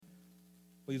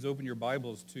Please open your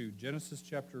Bibles to Genesis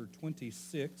chapter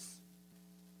 26.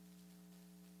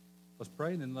 Let's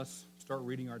pray and then let's start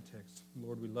reading our text.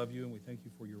 Lord, we love you and we thank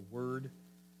you for your word.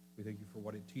 We thank you for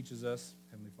what it teaches us.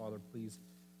 Heavenly Father, please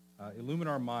illumine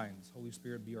our minds. Holy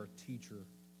Spirit, be our teacher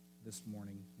this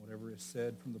morning. Whatever is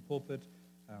said from the pulpit,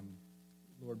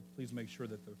 Lord, please make sure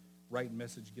that the right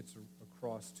message gets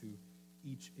across to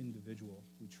each individual.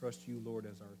 We trust you, Lord,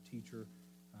 as our teacher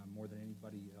more than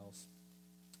anybody else.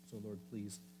 So, Lord,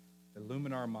 please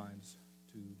illumine our minds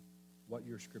to what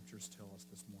your scriptures tell us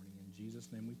this morning. In Jesus'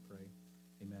 name we pray.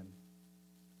 Amen.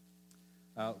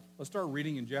 Let's start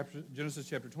reading in Genesis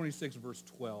chapter 26, verse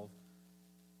 12.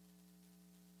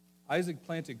 Isaac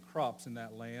planted crops in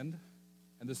that land,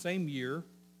 and the same year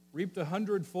reaped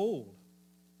 100-fold,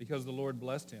 because the Lord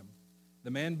blessed him.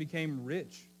 The man became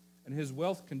rich, and his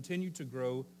wealth continued to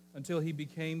grow until he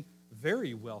became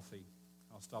very wealthy.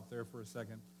 I'll stop there for a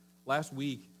second. Last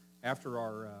week, after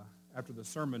the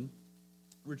sermon,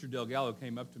 Richard Delgado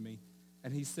came up to me,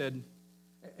 and he said,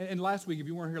 and last week, if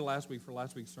you weren't here last week for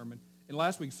last week's sermon, in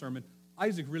last week's sermon,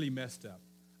 Isaac really messed up.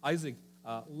 Isaac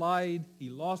lied. He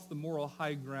lost the moral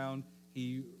high ground.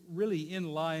 He really,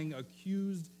 in lying,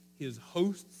 accused his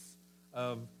hosts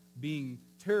of being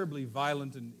terribly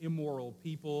violent and immoral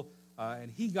people,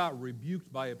 and he got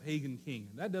rebuked by a pagan king.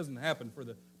 And that doesn't happen for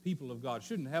the people of God.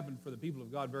 Shouldn't happen for the people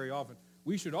of God very often.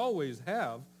 We should always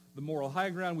have the moral high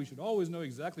ground. We should always know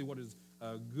exactly what is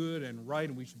good and right,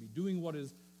 and we should be doing what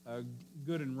is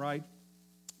good and right.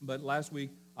 But last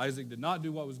week, Isaac did not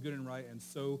do what was good and right, and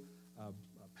so a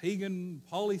pagan,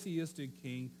 polytheistic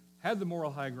king had the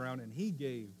moral high ground, and he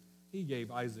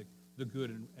gave Isaac the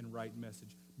good and right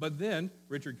message. But then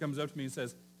Richard comes up to me and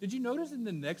says, did you notice in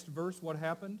the next verse what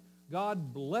happened?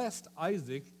 God blessed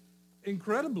Isaac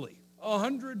incredibly,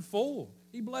 100-fold.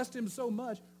 He blessed him so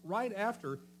much right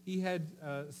after he had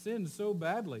sinned so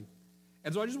badly.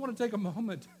 And so I just want to take a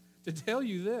moment to tell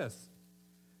you this.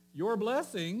 Your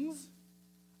blessings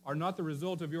are not the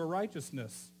result of your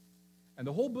righteousness. And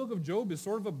the whole book of Job is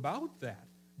sort of about that.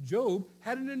 Job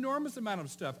had an enormous amount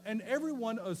of stuff, and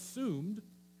everyone assumed,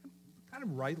 kind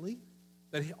of rightly,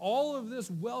 that all of this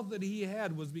wealth that he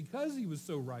had was because he was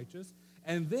so righteous.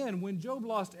 And then when Job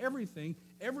lost everything,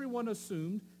 everyone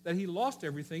assumed that he lost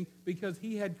everything because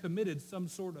he had committed some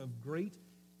sort of great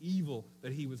evil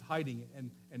that he was hiding,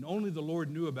 and only the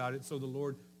Lord knew about it. So the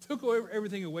Lord took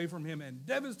everything away from him and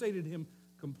devastated him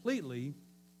completely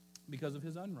because of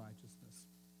his unrighteousness.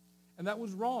 And that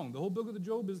was wrong. The whole book of the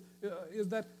Job is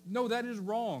that, no, that is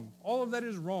wrong. All of that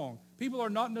is wrong. People are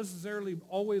not necessarily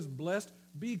always blessed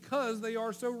because they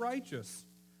are so righteous.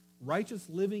 Righteous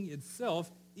living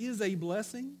itself is a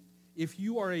blessing. If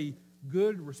you are a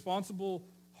good, responsible,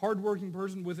 hardworking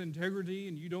person with integrity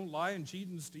and you don't lie and cheat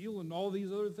and steal and all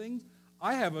these other things,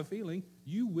 I have a feeling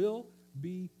you will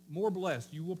be more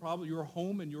blessed. Your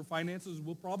home and your finances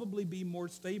will probably be more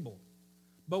stable.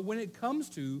 But when it comes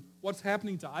to what's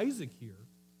happening to Isaac here,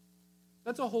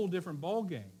 that's a whole different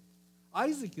ballgame.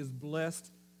 Isaac is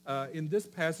blessed in this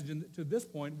passage to this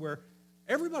point where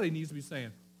everybody needs to be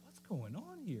saying, what's going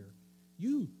on here?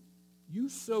 You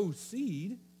sow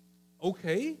seed,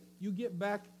 okay, you get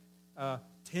back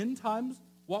 10 times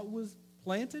what was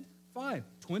planted, fine.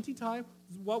 20 times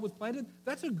what was planted,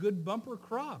 that's a good bumper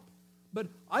crop. But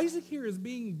Isaac here is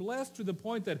being blessed to the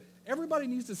point that everybody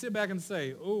needs to sit back and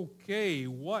say, okay,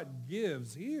 what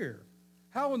gives here?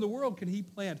 How in the world can he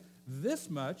plant this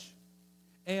much?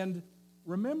 And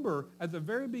remember, at the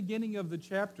very beginning of the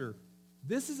chapter,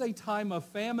 this is a time of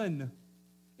famine.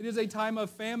 It is a time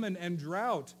of famine and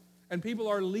drought, and people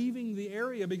are leaving the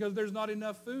area because there's not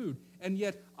enough food. And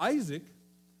yet Isaac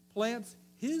plants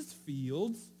his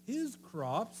fields, his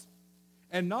crops,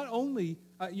 and not only,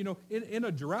 in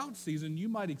a drought season, you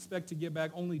might expect to get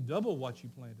back only double what you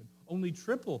planted, only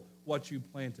triple what you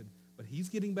planted. But he's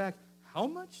getting back how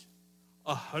much?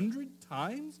 100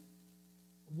 times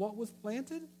what was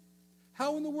planted?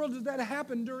 How in the world does that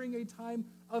happen during a time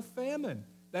of famine?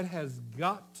 That has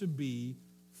got to be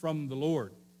from the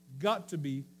Lord. Got to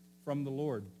be from the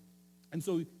Lord. And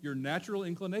so your natural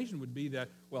inclination would be that,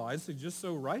 well, Isaac's just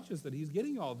so righteous that he's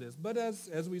getting all this. But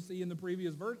as we see in the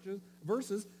previous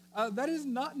verses, that is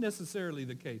not necessarily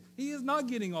the case. He is not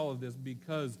getting all of this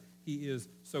because he is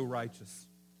so righteous.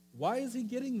 Why is he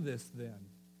getting this then?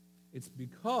 It's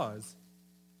because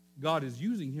God is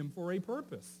using him for a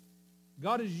purpose.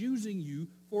 God is using you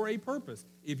for a purpose.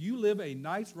 If you live a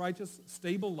nice, righteous,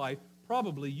 stable life,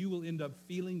 probably you will end up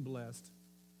feeling blessed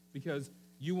because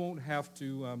you won't have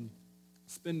to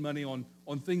spend money on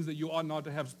things that you ought not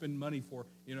to have spend money for.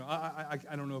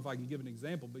 I don't know if I can give an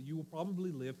example, but you will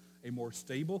probably live a more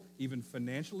stable, even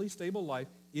financially stable life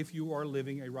if you are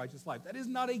living a righteous life. That is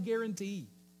not a guarantee.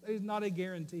 That is not a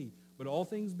guarantee. But all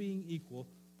things being equal,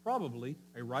 probably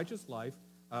a righteous life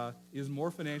is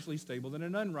more financially stable than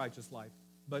an unrighteous life.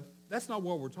 But that's not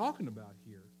what we're talking about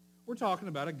here. We're talking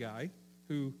about a guy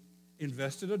who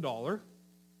invested $1 or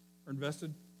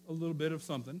invested a little bit of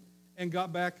something and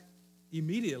got back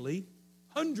immediately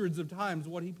hundreds of times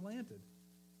what he planted.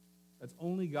 That's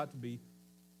only got to be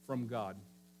from God.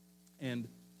 And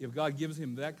if God gives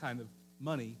him that kind of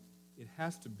money, it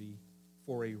has to be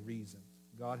for a reason.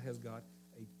 God has got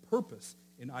a purpose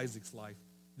in Isaac's life.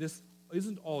 This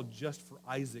isn't all just for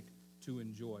Isaac to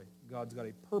enjoy. God's got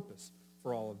a purpose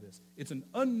for all of this. It's an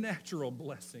unnatural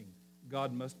blessing.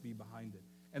 God must be behind it.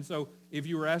 And so if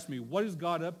you were asking me, what is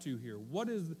God up to here? What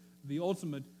is the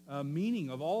ultimate meaning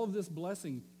of all of this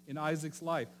blessing in Isaac's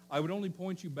life? I would only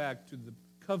point you back to the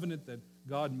covenant that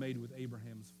God made with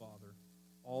Abraham's father.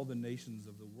 All the nations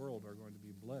of the world are going to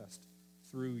be blessed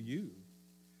through you.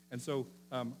 And so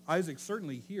Isaac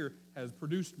certainly here has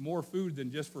produced more food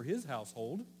than just for his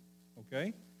household.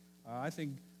 Okay? I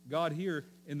think God here,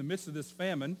 in the midst of this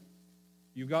famine,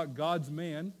 you've got God's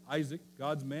man, Isaac,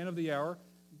 God's man of the hour.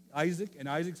 Isaac and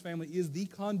Isaac's family is the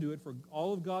conduit for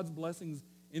all of God's blessings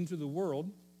into the world.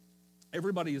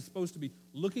 Everybody is supposed to be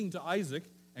looking to Isaac,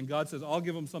 and God says, I'll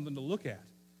give him something to look at.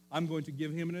 I'm going to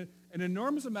give him an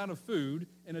enormous amount of food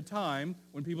in a time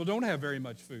when people don't have very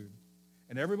much food.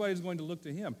 And everybody's going to look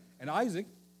to him. And Isaac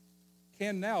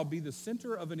can now be the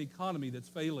center of an economy that's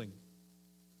failing.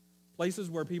 Places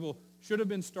where people should have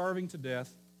been starving to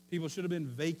death, people should have been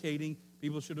vacating,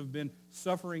 people should have been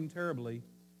suffering terribly.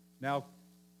 Now,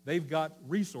 they've got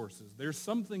resources. There's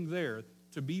something there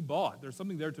to be bought. There's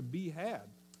something there to be had.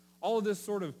 All of this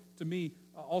sort of, to me,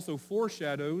 also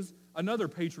foreshadows another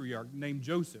patriarch named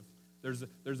Joseph. There's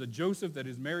a Joseph that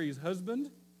is Mary's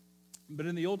husband, but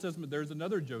in the Old Testament there's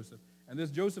another Joseph. And this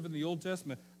Joseph in the Old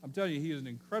Testament, I'm telling you, he is an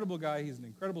incredible guy. He's an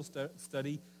incredible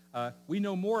study. We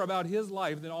know more about his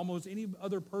life than almost any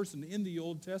other person in the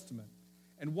Old Testament.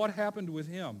 And what happened with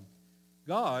him?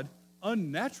 God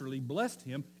unnaturally blessed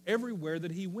him everywhere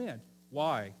that he went.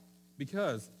 Why?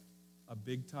 Because a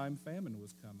big-time famine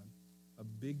was coming. A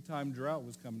big-time drought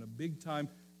was coming. A big-time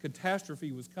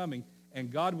catastrophe was coming.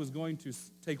 And God was going to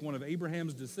take one of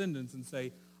Abraham's descendants and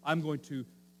say, I'm going to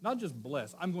not just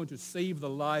bless, I'm going to save the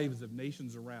lives of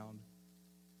nations around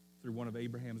through one of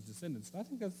Abraham's descendants. And I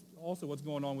think that's also what's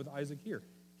going on with Isaac here.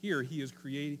 Here he is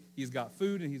creating, he's got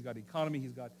food and he's got economy,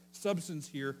 he's got substance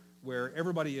here where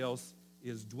everybody else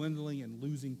is dwindling and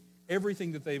losing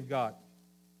everything that they've got.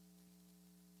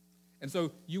 And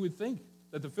so you would think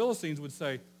that the Philistines would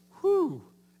say, whew,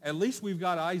 at least we've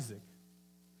got Isaac.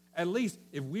 At least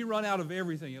if we run out of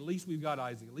everything, at least we've got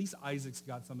Isaac. At least Isaac's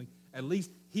got something. At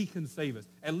least he can save us.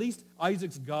 At least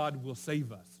Isaac's God will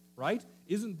save us, right?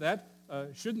 Shouldn't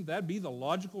that be the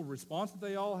logical response that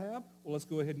they all have? Well, let's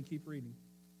go ahead and keep reading.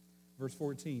 Verse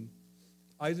 14.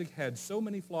 Isaac had so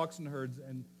many flocks and herds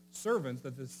and servants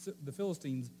that the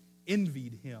Philistines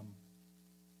envied him.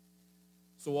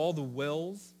 So all the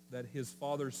wells that his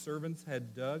father's servants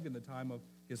had dug in the time of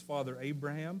his father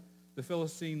Abraham, the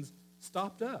Philistines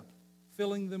stopped up,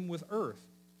 filling them with earth.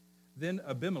 Then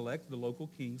Abimelech, the local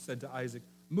king, said to Isaac,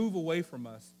 move away from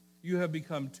us. You have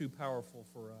become too powerful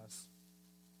for us.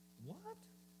 What?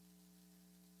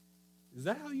 Is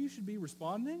that how you should be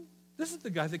responding? This is the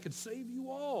guy that could save you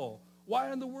all.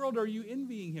 Why in the world are you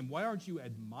envying him? Why aren't you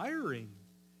admiring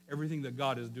everything that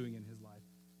God is doing in his life?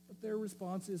 But their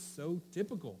response is so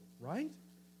typical, right?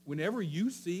 Whenever you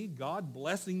see God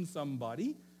blessing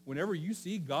somebody, whenever you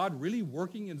see God really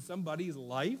working in somebody's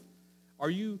life, are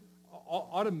you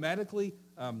automatically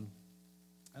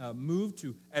moved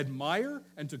to admire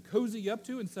and to cozy up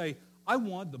to and say, I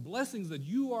want the blessings that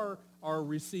you are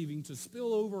receiving to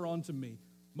spill over onto me?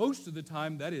 Most of the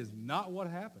time, that is not what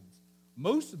happens.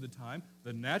 Most of the time,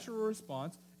 the natural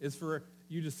response is for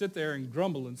you to sit there and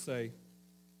grumble and say,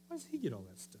 why does he get all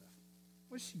that stuff?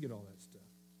 Why does she get all that stuff?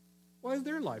 Why is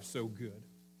their life so good?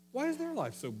 Why is their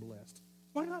life so blessed?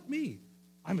 Why not me?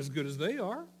 I'm as good as they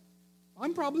are.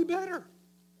 I'm probably better.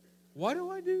 Why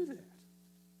do I do that?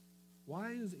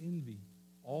 Why is envy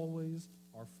always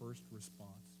our first response?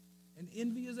 And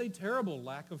envy is a terrible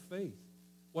lack of faith.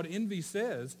 What envy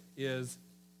says is,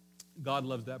 God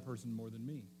loves that person more than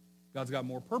me. God's got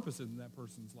more purpose in that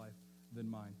person's life than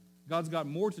mine. God's got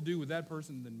more to do with that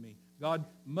person than me. God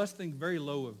must think very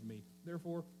low of me.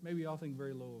 Therefore, maybe I'll think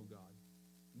very low of God.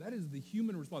 That is the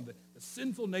human response. The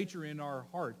sinful nature in our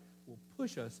heart will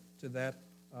push us to that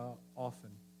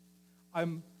often.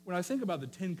 When I think about the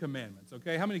 10 Commandments,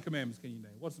 okay, how many commandments can you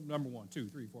name? What's number 1, 2,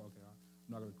 3, 4? Okay,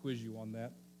 I'm not going to quiz you on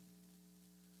that.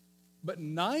 But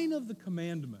 9 of the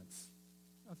commandments,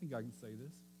 I think I can say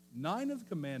this, 9 of the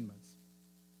commandments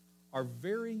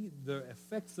the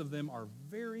effects of them are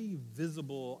very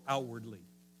visible outwardly.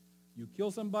 You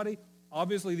kill somebody,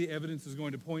 obviously the evidence is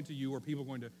going to point to you, or people are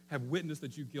going to have witnessed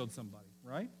that you killed somebody,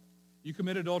 right? You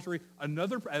commit adultery,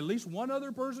 at least one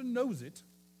other person knows it.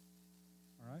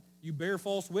 All right? You bear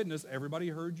false witness, everybody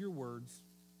heard your words,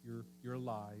 your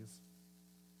lies.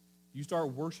 You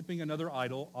start worshiping another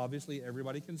idol, obviously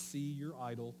everybody can see your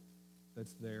idol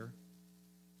that's there.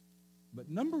 But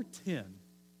number 10,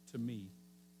 to me,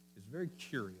 is very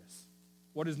curious.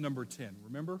 What is number 10?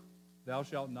 Remember? Thou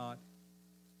shalt not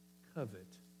covet.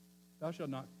 Thou shalt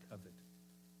not covet.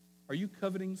 Are you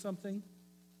coveting something?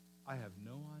 I have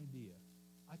no idea.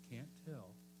 I can't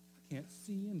tell. I can't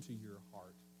see into your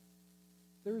heart.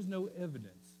 There is no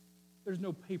evidence. There's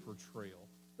no paper trail.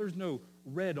 There's no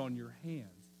red on your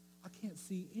hands. I can't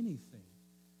see anything.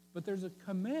 But there's a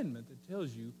commandment that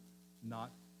tells you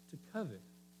not to covet.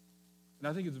 And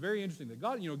I think it's very interesting that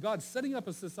God's setting up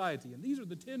a society, and these are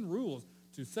the 10 rules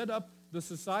to set up the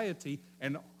society,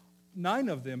 and 9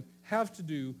 of them have to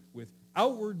do with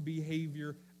outward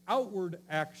behavior, outward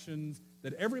actions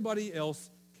that everybody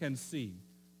else can see.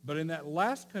 But in that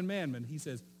last commandment, he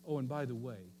says, oh, and by the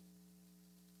way,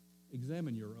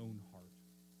 examine your own heart.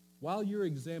 While you're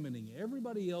examining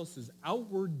everybody else's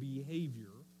outward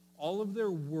behavior, all of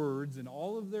their words and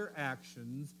all of their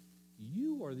actions,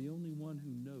 you are the only one who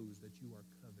knows that you are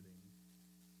coveting.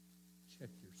 Check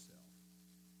yourself.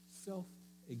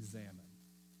 Self-examine.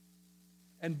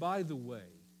 And by the way,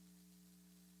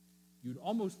 you'd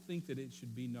almost think that it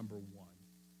should be number 1.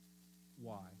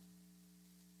 Why?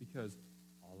 Because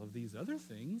all of these other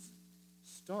things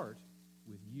start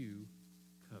with you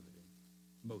coveting.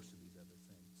 Most of these other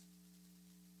things.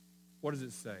 What does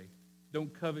it say?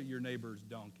 Don't covet your neighbor's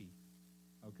donkey.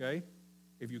 Okay?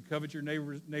 If you covet your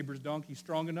neighbor's donkey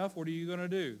strong enough, what are you going to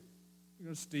do? You're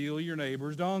going to steal your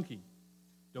neighbor's donkey.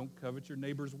 Don't covet your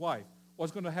neighbor's wife.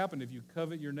 What's going to happen if you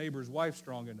covet your neighbor's wife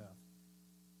strong enough?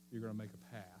 You're going to make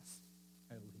a pass,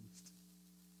 at least.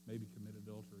 Maybe commit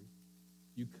adultery.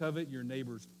 You covet your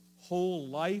neighbor's whole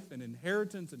life and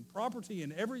inheritance and property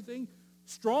and everything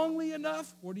strongly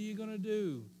enough, what are you going to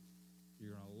do?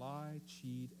 You're going to lie,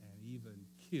 cheat, and even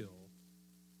kill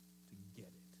to get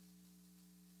it.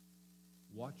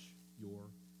 Watch your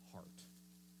heart.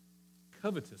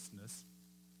 Covetousness,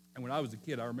 and when I was a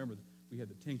kid, I remember we had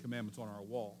the 10 Commandments on our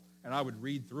wall, and I would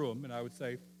read through them, and I would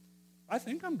say, I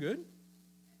think I'm good.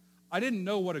 I didn't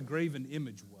know what a graven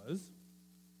image was,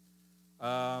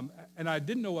 and I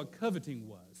didn't know what coveting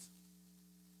was.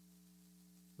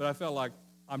 But I felt like,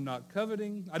 I'm not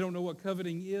coveting. I don't know what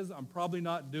coveting is. I'm probably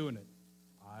not doing it.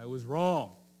 I was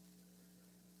wrong.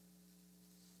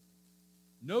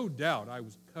 No doubt I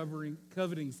was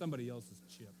coveting somebody else's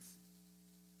chips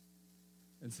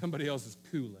and somebody else's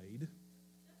Kool-Aid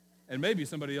and maybe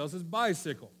somebody else's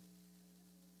bicycle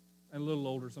and a little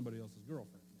older, somebody else's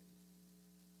girlfriend.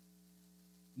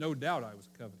 No doubt I was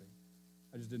coveting.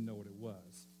 I just didn't know what it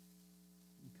was.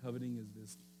 And coveting is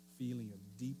this feeling of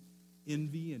deep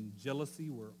envy and jealousy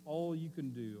where all you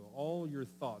can do, all your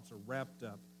thoughts are wrapped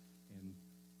up in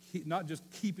not just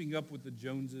keeping up with the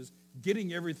Joneses,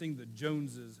 getting everything the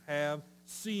Joneses have,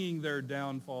 seeing their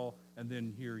downfall, and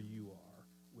then here you are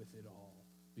with it all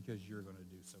because you're going to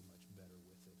do so much better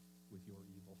with it, with your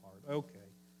evil heart. Okay.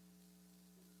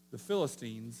 The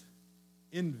Philistines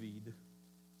envied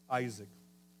Isaac.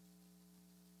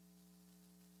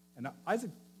 And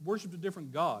Isaac worshipped a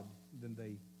different God than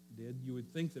they did. You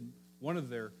would think that one of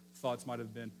their thoughts might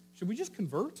have been, should we just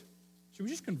convert? Should we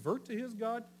just convert to his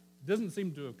God? It doesn't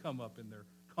seem to have come up in their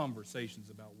conversations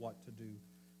about what to do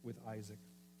with Isaac.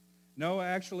 No,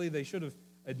 actually, they should have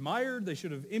admired, they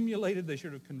should have emulated, they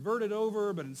should have converted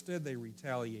over, but instead they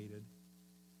retaliated.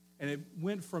 And it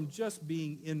went from just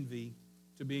being envy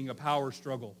to being a power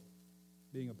struggle,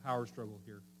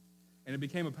 here. And it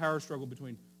became a power struggle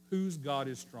between whose God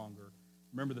is stronger.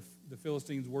 Remember, the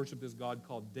Philistines worshiped this god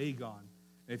called Dagon.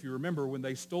 And if you remember, when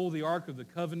they stole the Ark of the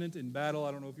Covenant in battle,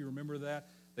 I don't know if you remember that,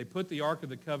 they put the Ark of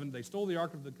the Covenant, they stole the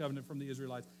Ark of the Covenant from the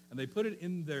Israelites, and they put it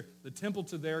in the temple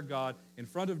to their God in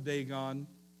front of Dagon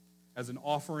as an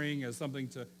offering, as something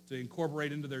to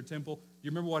incorporate into their temple. Do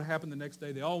you remember what happened the next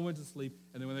day? They all went to sleep,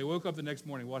 and then when they woke up the next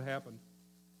morning, what happened?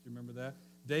 Do you remember that?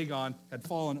 Dagon had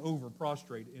fallen over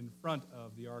prostrate in front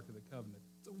of the Ark of the Covenant.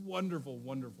 It's a wonderful,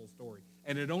 wonderful story.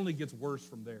 And it only gets worse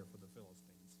from there for the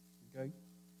Philistines. Okay?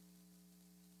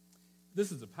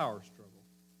 This is a power struggle.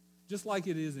 Just like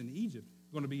it is in Egypt,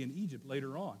 going to be in Egypt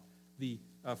later on. The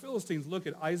Philistines look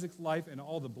at Isaac's life and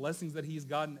all the blessings that he's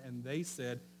gotten, and they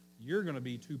said, you're going to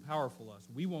be too powerful for us.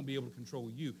 We won't be able to control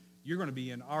you. You're going to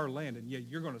be in our land, and yet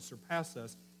you're going to surpass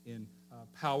us in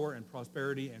power and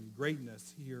prosperity and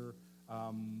greatness here.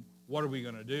 What are we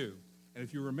going to do? And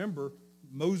if you remember,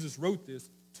 Moses wrote this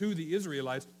to the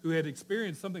Israelites who had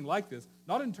experienced something like this,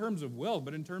 not in terms of wealth,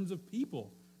 but in terms of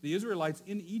people. The Israelites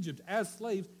in Egypt as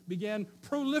slaves began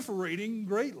proliferating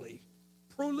greatly,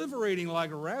 proliferating like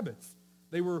rabbits.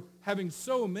 They were having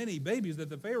so many babies that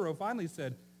the Pharaoh finally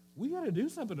said, we got to do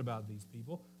something about these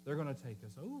people. They're going to take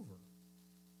us over.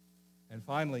 And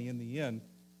finally, in the end,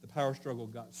 the power struggle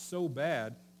got so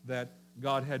bad that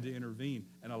God had to intervene,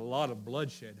 and a lot of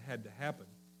bloodshed had to happen.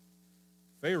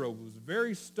 Pharaoh was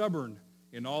very stubborn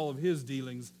in all of his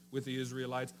dealings with the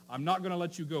Israelites. I'm not going to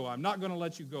let you go. I'm not going to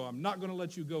let you go. I'm not going to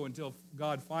let you go, until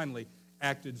God finally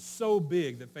acted so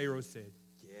big that Pharaoh said,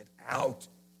 get out.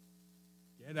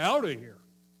 Get out of here.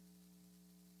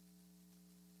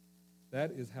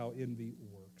 That is how envy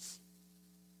works.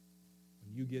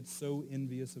 When you get so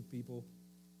envious of people,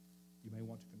 you may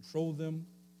want to control them,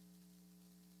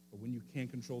 but when you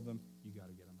can't control them, you got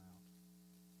to get them out.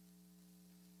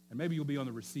 And maybe you'll be on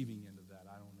the receiving end of that.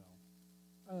 I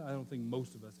don't know. I don't think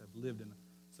most of us have lived in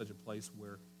such a place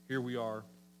where here we are,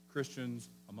 Christians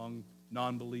among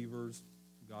non-believers.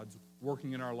 God's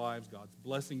working in our lives. God's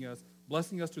blessing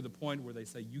us to the point where they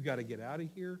say, you got to get out of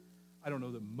here. I don't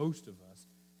know that most of us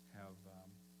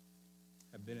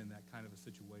have been in that kind of a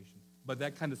situation. But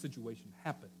that kind of situation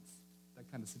happens.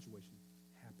 That kind of situation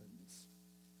happens.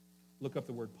 Look up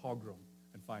the word pogrom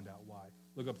and find out why.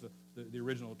 Look up the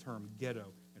original term ghetto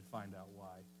and find out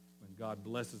why. When God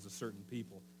blesses a certain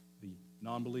people, the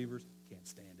non-believers can't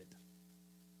stand it.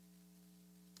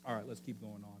 All right, let's keep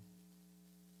going on.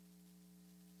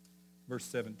 Verse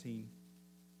 17.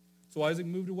 So Isaac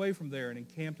moved away from there and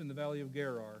encamped in the valley of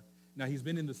Gerar. Now, he's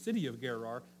been in the city of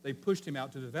Gerar. They pushed him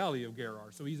out to the valley of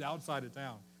Gerar, so he's outside of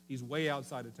town. He's way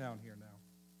outside of town here now,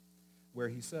 where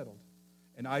he settled.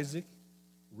 And Isaac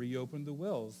reopened the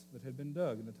wells that had been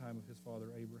dug in the time of his father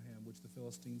Abraham, which the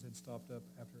Philistines had stopped up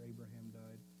after Abraham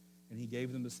died. And he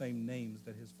gave them the same names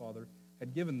that his father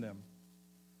had given them.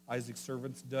 Isaac's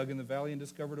servants dug in the valley and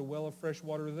discovered a well of fresh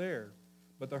water there.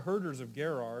 But the herders of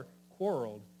Gerar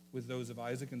quarreled with those of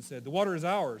Isaac and said, the water is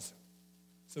ours.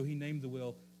 So he named the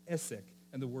well Esek,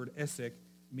 and the word Esek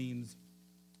means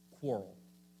quarrel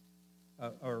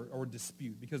or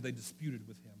dispute, because they disputed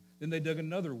with him. Then they dug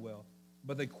another well,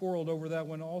 but they quarreled over that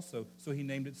one also. So he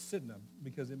named it Sitnah,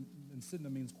 because and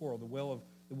Sitnah means quarrel, the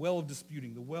well of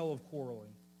disputing, the well of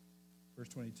quarreling. Verse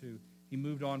 22, he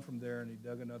moved on from there and he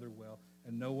dug another well,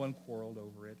 and no one quarreled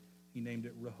over it. He named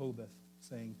it Rehoboth,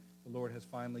 saying, the Lord has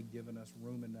finally given us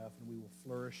room enough and we will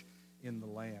flourish in the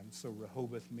land. So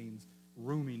Rehoboth means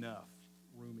room enough.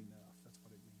 Room enough, that's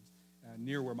what it means.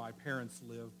 Near where my parents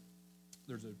live,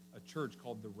 there's a church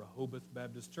called the Rehoboth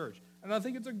Baptist Church. And I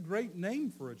think it's a great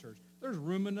name for a church. There's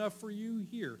room enough for you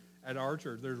here at our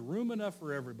church. There's room enough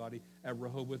for everybody at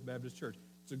Rehoboth Baptist Church.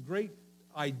 It's a great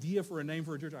idea for a name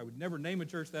for a church. I would never name a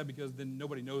church that, because then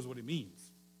nobody knows what it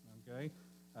means. Okay?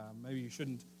 Maybe you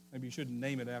shouldn't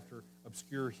name it after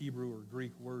obscure Hebrew or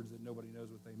Greek words that nobody knows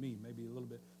what they mean. Maybe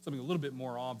something a little bit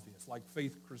more obvious, like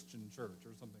Faith Christian Church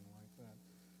or something like that.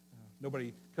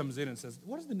 Nobody comes in and says,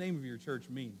 what does the name of your church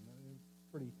mean?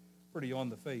 Pretty on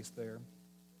the face there.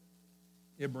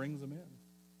 It brings them in.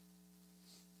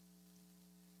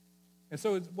 And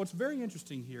so what's very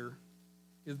interesting here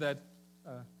is that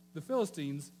the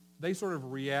Philistines, they sort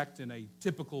of react in a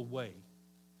typical way.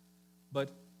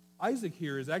 But Isaac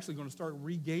here is actually going to start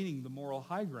regaining the moral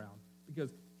high ground,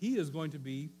 because he is going to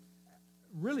be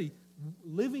really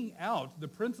living out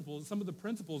some of the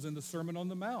principles in the Sermon on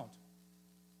the Mount.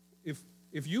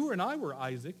 If you and I were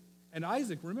Isaac, and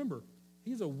Isaac, remember,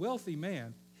 he's a wealthy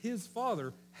man. His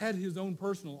father had his own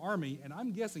personal army, and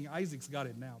I'm guessing Isaac's got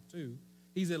it now too.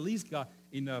 He's at least got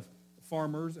enough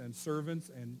farmers and servants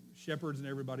and shepherds and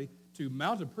everybody to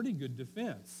mount a pretty good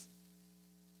defense.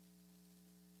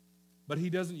 But he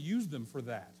doesn't use them for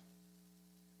that.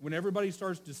 When everybody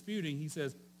starts disputing, he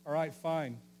says, all right,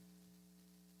 fine.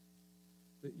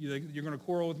 You're going to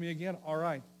quarrel with me again? All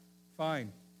right,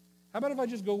 fine. How about if I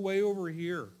just go way over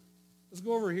here? Let's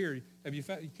go over here. Have you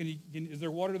found, is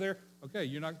there water there? Okay,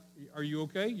 are you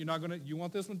okay? You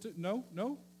want this one too?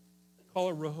 No? Call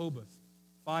it Rehoboth.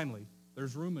 Finally,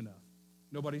 there's room enough.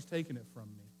 Nobody's taking it from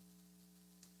me.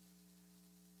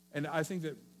 And I think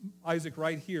that Isaac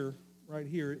right here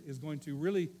is going to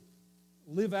really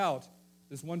live out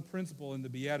this one principle in the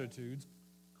Beatitudes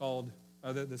called,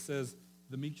 that says,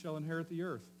 the meek shall inherit the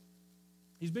earth.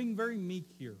 He's being very meek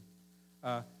here.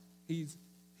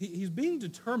 he's being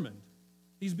determined.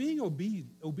 He's being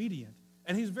obedient.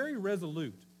 And he's very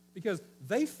resolute because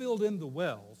they filled in the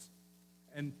wells.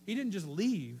 And he didn't just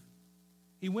leave.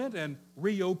 He went and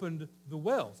reopened the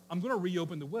wells. I'm going to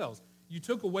reopen the wells. You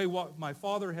took away what my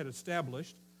father had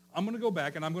established. I'm going to go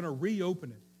back and I'm going to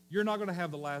reopen it. You're not going to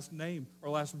have the last name or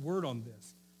last word on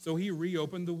this. So he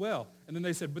reopened the well. And then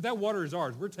they said, but that water is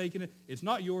ours. We're taking it. It's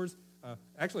not yours.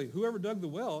 Actually, whoever dug the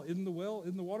well, isn't the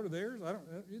water theirs?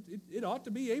 It ought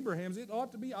to be Abraham's. It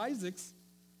ought to be Isaac's.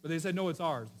 But they said, no, it's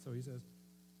ours. So he says,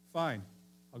 fine,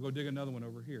 I'll go dig another one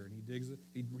over here. And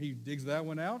he digs that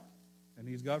one out, and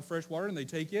he's got fresh water, and they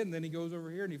take it, and then he goes over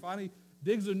here, and he finally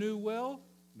digs a new well.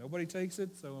 Nobody takes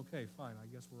it, so okay, fine. I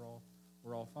guess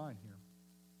we're all fine here.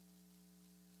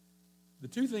 The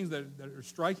two things that are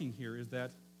striking here is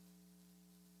that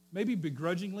maybe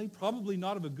begrudgingly, probably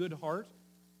not of a good heart,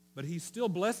 but he's still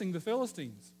blessing the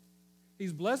Philistines.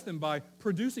 He's blessed them by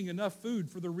producing enough food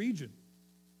for the region.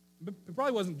 He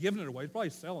probably wasn't giving it away. He's probably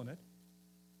selling it.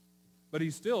 But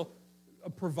he's still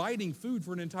providing food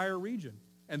for an entire region.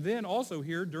 And then also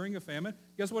here, during a famine,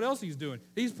 guess what else he's doing?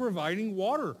 He's providing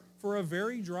water for a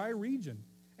very dry region.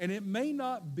 And it may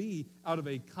not be out of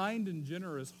a kind and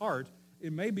generous heart.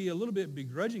 It may be a little bit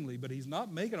begrudgingly, but he's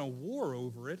not making a war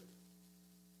over it.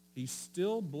 He's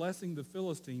still blessing the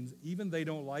Philistines, even they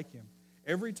don't like him.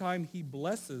 Every time he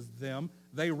blesses them,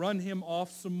 they run him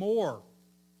off some more.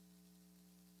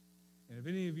 And if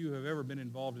any of you have ever been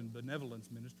involved in benevolence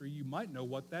ministry, you might know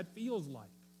what that feels like.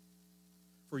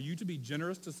 For you to be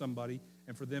generous to somebody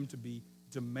and for them to be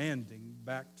demanding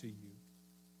back to you.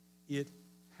 It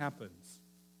happens.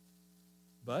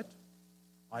 But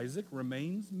Isaac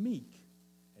remains meek.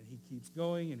 And he keeps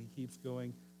going and he keeps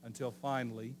going until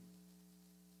finally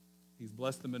he's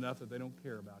blessed them enough that they don't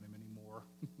care about him anymore.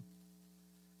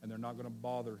 And they're not going to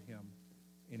bother him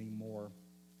anymore.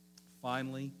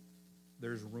 Finally,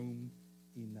 there's room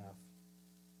enough.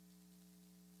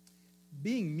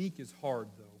 Being meek is hard,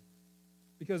 though,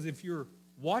 because if you're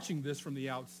watching this from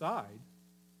the outside,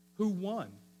 who won?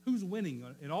 Who's winning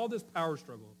in all this power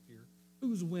struggle up here?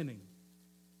 Who's winning?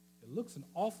 It looks an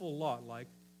awful lot like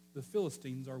the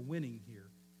Philistines are winning here.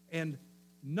 And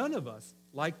none of us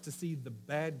like to see the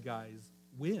bad guys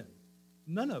win.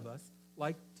 None of us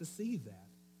like to see that.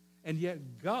 And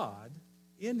yet God,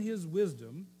 in his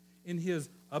wisdom, in his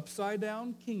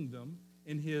upside-down kingdom,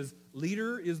 in his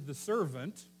leader is the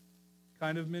servant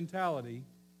kind of mentality,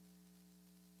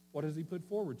 what has he put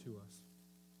forward to us?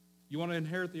 You want to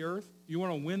inherit the earth? You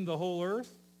want to win the whole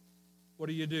earth? What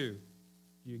do?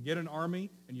 You get an army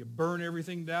and you burn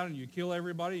everything down and you kill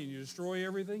everybody and you destroy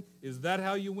everything? Is that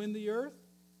how you win the earth?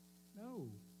 No.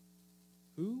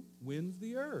 Who wins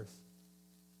the earth?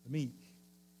 The meek.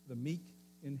 The meek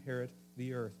inherit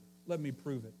the earth. Let me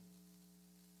prove it.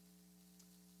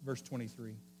 Verse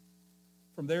 23.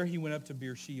 From there he went up to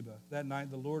Beersheba. That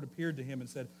night the Lord appeared to him and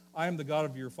said, I am the God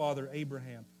of your father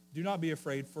Abraham. Do not be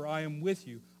afraid, for I am with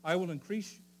you. I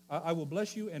will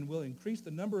bless you and will increase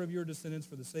the number of your descendants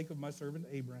for the sake of my servant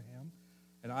Abraham.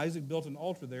 And Isaac built an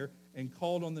altar there and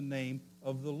called on the name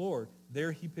of the Lord.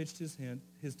 There he pitched his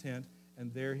tent,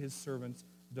 and there his servants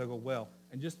dug a well.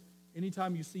 And just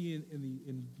anytime you see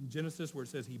in Genesis where it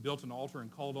says he built an altar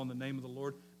and called on the name of the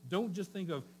Lord, don't just think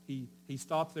of he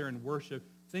stopped there and worshiped.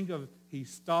 Think of he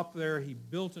stopped there, he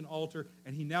built an altar,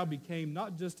 and he now became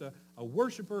not just a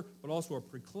worshiper, but also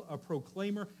a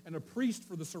proclaimer and a priest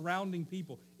for the surrounding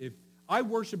people. If I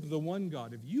worship the one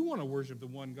God, if you want to worship the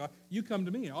one God, you come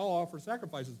to me and I'll offer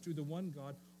sacrifices to the one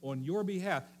God on your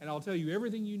behalf, and I'll tell you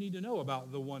everything you need to know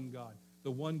about the one God,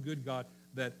 the one good God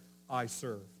that I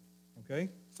serve. Okay?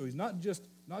 So he's not just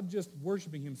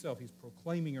worshiping himself, he's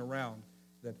proclaiming around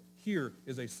that here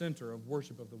is a center of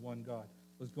worship of the one God.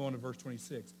 Let's go on to verse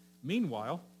 26.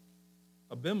 Meanwhile,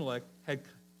 Abimelech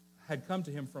had come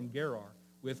to him from Gerar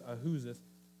with Ahuzeth,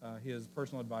 his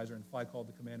personal advisor, and Phicol,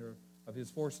 the commander of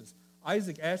his forces.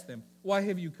 Isaac asked them, why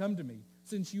have you come to me,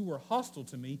 since you were hostile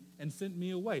to me and sent me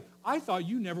away? I thought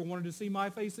you never wanted to see my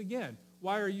face again.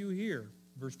 Why are you here?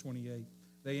 Verse 28.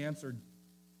 They answered,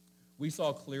 we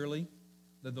saw clearly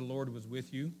that the Lord was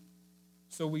with you.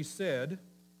 So we said,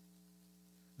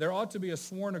 there ought to be a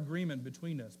sworn agreement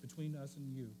between us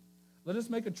and you. Let us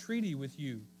make a treaty with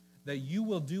you that you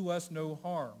will do us no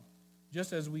harm,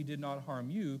 just as we did not harm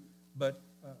you, but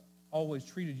always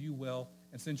treated you well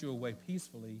and sent you away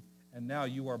peacefully, and now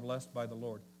you are blessed by the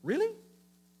Lord. Really?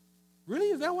 Really?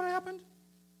 Is that what happened?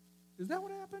 Is that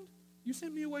what happened? You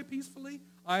sent me away peacefully?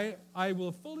 I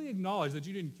will fully acknowledge that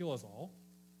you didn't kill us all.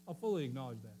 I'll fully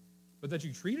acknowledge that. But that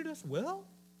you treated us well?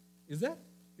 Is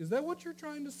that what you're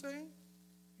trying to say?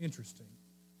 Interesting.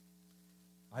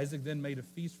 Isaac then made a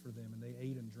feast for them, and they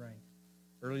ate and drank.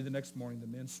 Early the next morning, the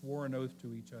men swore an oath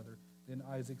to each other. Then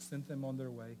Isaac sent them on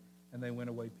their way, and they went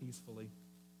away peacefully.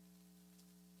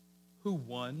 Who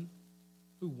won?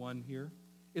 Who won here?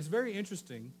 It's very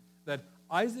interesting that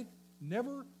Isaac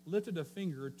never lifted a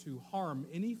finger to harm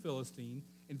any Philistine.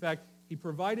 In fact, he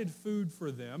provided food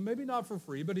for them, maybe not for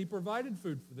free, but he provided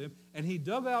food for them, and he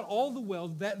dug out all the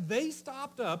wells that they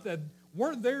stopped up that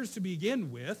weren't theirs to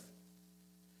begin with,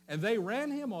 and they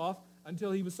ran him off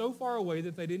until he was so far away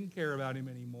that they didn't care about him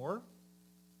anymore.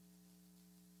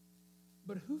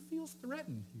 But who feels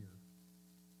threatened here?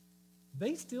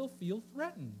 They still feel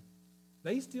threatened.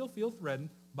 They still feel threatened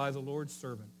by the Lord's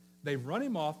servant. They've run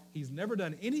him off. He's never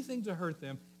done anything to hurt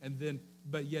them,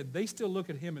 but yet they still look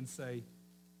at him and say,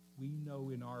 we know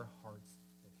in our hearts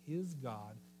that his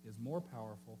God is more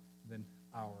powerful than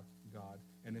our God.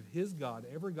 And if his God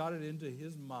ever got it into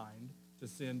his mind to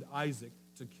send Isaac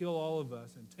to kill all of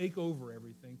us and take over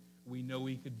everything, we know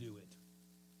he could do it.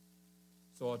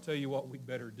 So I'll tell you what we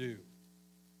better do.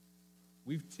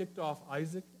 We've ticked off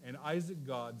Isaac and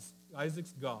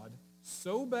Isaac's God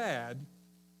so bad,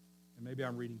 and maybe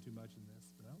I'm reading too much in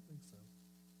this, but I don't think so.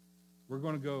 We're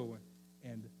going to go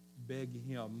and beg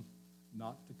him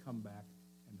not to come back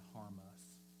and harm us.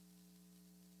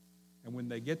 And when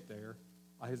they get there,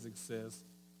 Isaac says,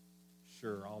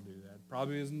 sure, I'll do that.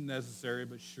 Probably isn't necessary,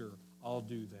 but sure, I'll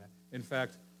do that. In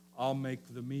fact, I'll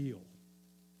make the meal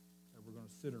that we're going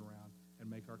to sit around and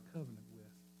make our covenant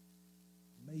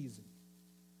with. Amazing.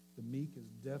 The meek is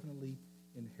definitely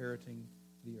inheriting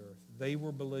the earth. They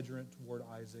were belligerent toward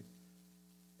Isaac,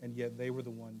 and yet they were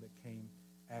the one that came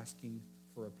asking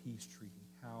for a peace treaty.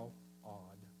 How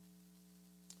odd.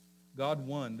 God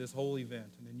won this whole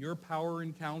event. And in your power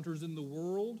encounters in the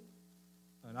world,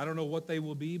 and I don't know what they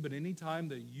will be, but any time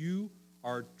that you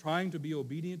are trying to be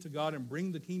obedient to God and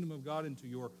bring the kingdom of God into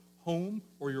your home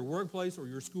or your workplace or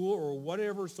your school or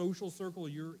whatever social circle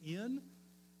you're in,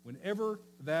 whenever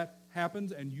that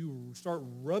happens and you start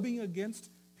rubbing against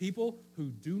people who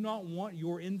do not want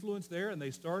your influence there and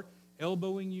they start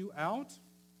elbowing you out,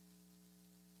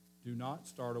 do not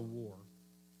start a war.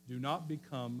 Do not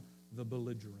become the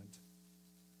belligerent.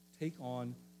 Take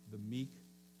on the meek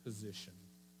position.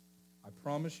 I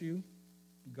promise you,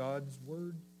 God's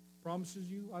word promises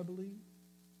you, I believe,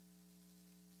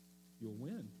 you'll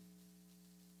win.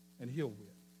 And he'll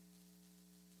win,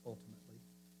 ultimately.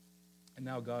 And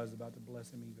now God is about to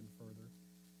bless him even further.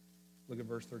 Look at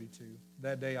verse 32.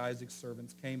 That day Isaac's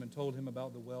servants came and told him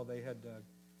about the well they had dug.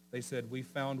 They said, we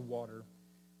found water.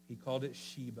 He called it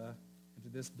Sheba, and to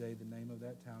this day the name of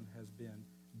that town has been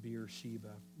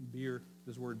Beersheba. Beer,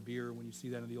 this word beer, when you see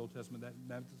that in the Old Testament,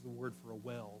 that's the word for a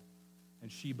well.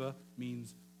 And Sheba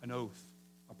means an oath,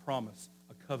 a promise,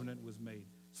 a covenant was made.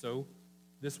 So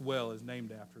this well is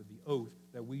named after the oath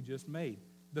that we just made.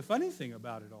 The funny thing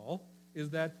about it all is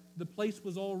that the place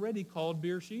was already called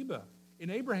Beersheba.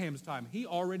 In Abraham's time, he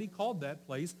already called that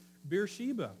place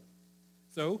Beersheba.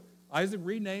 So Isaac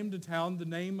renamed the town the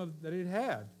name that it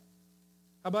had.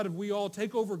 How about if we all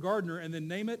take over Gardner and then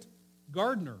name it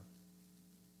Gardner?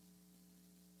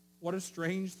 What a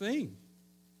strange thing.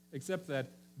 Except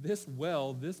that this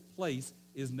well, this place,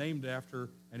 is named after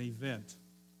an event.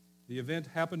 The event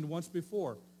happened once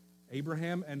before.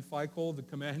 Abraham and Phicol, the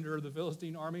commander of the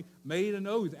Philistine army, made an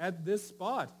oath at this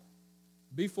spot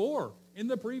before, in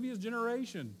the previous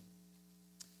generation.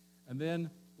 And then,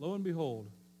 lo and behold,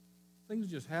 things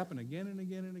just happen again and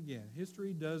again and again.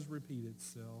 History does repeat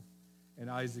itself. And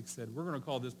Isaac said, we're going to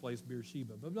call this place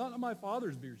Beersheba, but not my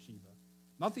father's Beersheba.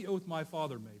 Not the oath my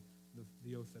father made,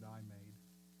 the oath that I made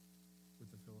with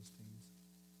the Philistines.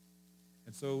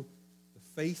 And so the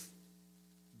faith,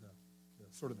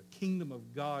 the sort of the kingdom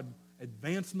of God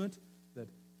advancement that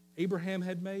Abraham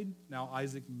had made, now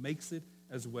Isaac makes it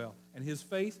as well. And his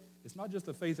faith, it's not just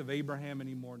the faith of Abraham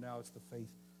anymore now, it's the faith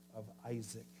of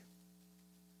Isaac.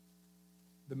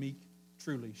 The meek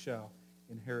truly shall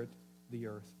inherit the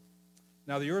earth.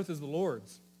 Now the earth is the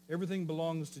Lord's. Everything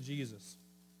belongs to Jesus.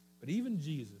 But even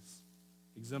Jesus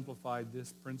exemplified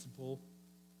this principle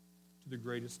to the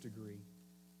greatest degree.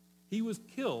 He was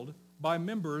killed by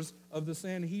members of the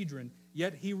Sanhedrin,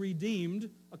 yet he redeemed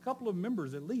a couple of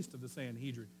members at least of the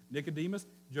Sanhedrin. Nicodemus,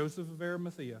 Joseph of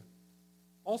Arimathea.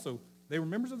 Also, they were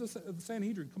members of the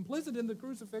Sanhedrin, complicit in the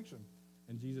crucifixion.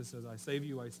 And Jesus says, I save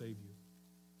you, I save you.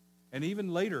 And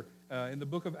even later, in the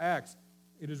book of Acts,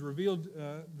 it is revealed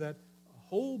that a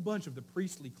whole bunch of the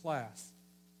priestly class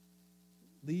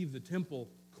leave the temple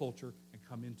culture and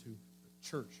come into the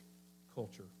church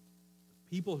culture.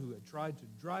 People who had tried to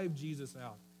drive Jesus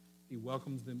out, he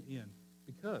welcomes them in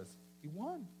because he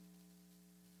won.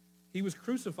 He was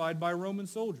crucified by Roman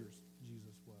soldiers,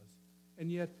 Jesus was.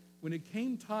 And yet, when it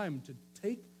came time to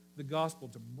take the gospel,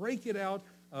 to break it out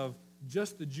of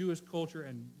just the Jewish culture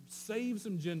and save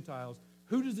some Gentiles,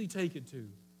 who does he take it to?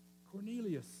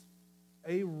 Cornelius,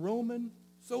 a Roman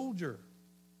soldier.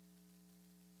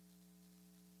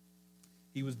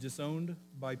 He was disowned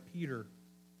by Peter,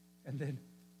 and then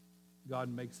God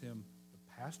makes him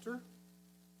the pastor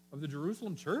of the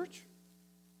Jerusalem church?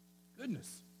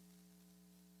 Goodness.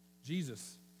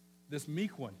 Jesus, this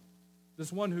meek one,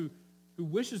 this one who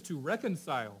wishes to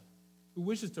reconcile, who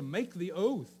wishes to make the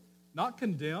oath, not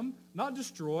condemn, not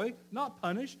destroy, not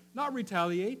punish, not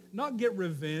retaliate, not get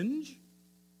revenge.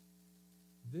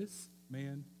 This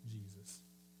man, Jesus,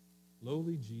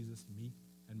 lowly Jesus, meek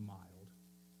and mild.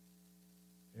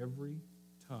 Every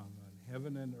tongue on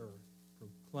heaven and earth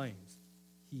proclaims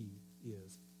he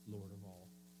is Lord of all.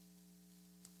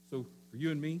 So for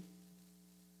you and me,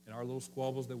 and our little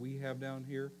squabbles that we have down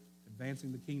here,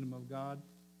 advancing the kingdom of God,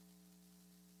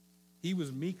 he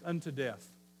was meek unto death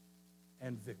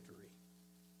and victory.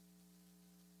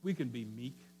 We can be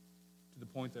meek to the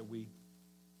point that we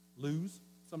lose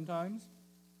sometimes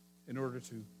in order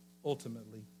to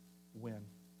ultimately win.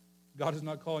 God is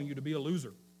not calling you to be a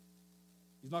loser.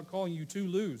 He's not calling you to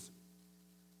lose.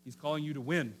 He's calling you to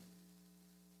win,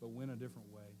 but win a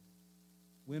different way.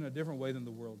 Win a different way than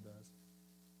the world does.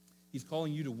 He's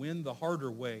calling you to win the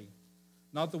harder way,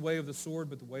 not the way of the sword,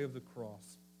 but the way of the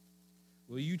cross.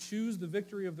 Will you choose the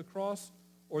victory of the cross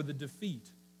or the defeat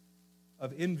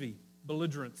of envy,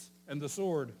 belligerence, and the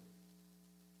sword?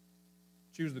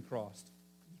 Choose the cross.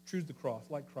 Choose the cross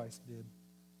like Christ did.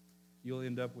 You'll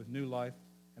end up with new life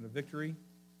and a victory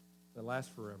that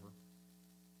lasts forever.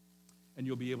 And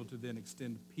you'll be able to then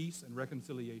extend peace and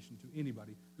reconciliation to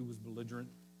anybody who was belligerent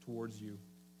towards you.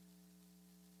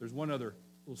 There's one other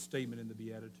little statement in the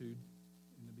Beatitudes.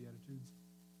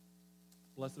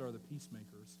 Blessed are the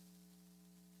peacemakers.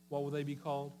 What will they be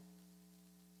called?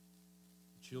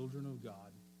 Children of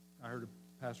God. I heard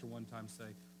a pastor one time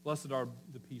say, blessed are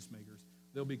the peacemakers.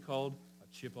 They'll be called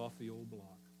a chip off the old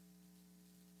block.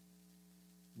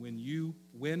 When you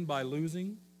win by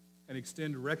losing and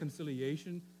extend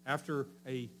reconciliation after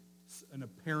an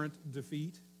apparent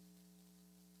defeat,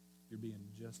 you're being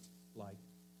just like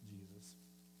Jesus.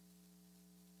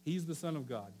 He's the Son of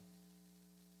God,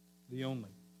 the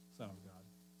only Son of God.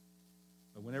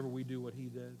 But whenever we do what he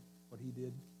did,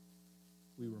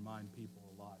 we remind people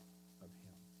a lot of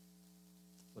him.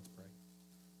 Let's pray.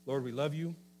 Lord, we love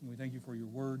you, and we thank you for your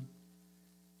word.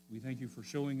 We thank you for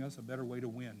showing us a better way to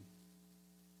win.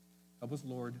 Help us,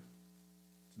 Lord,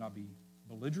 to not be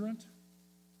belligerent,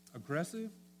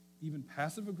 aggressive, even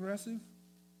passive-aggressive.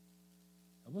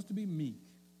 Help us to be meek.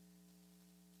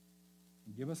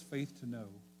 And give us faith to know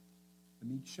the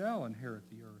meek shall inherit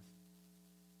the earth.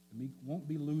 The meek won't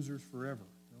be losers forever.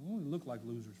 They'll only look like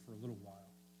losers for a little while.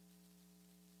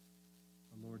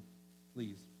 But Lord,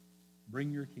 please,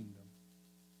 bring your kingdom.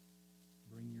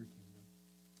 Bring your kingdom.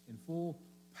 In full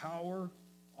power,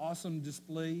 awesome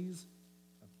displays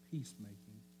of peacemaking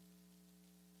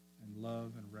and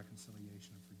love and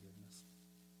reconciliation and forgiveness.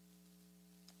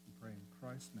 We pray in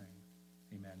Christ's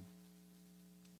name. Amen.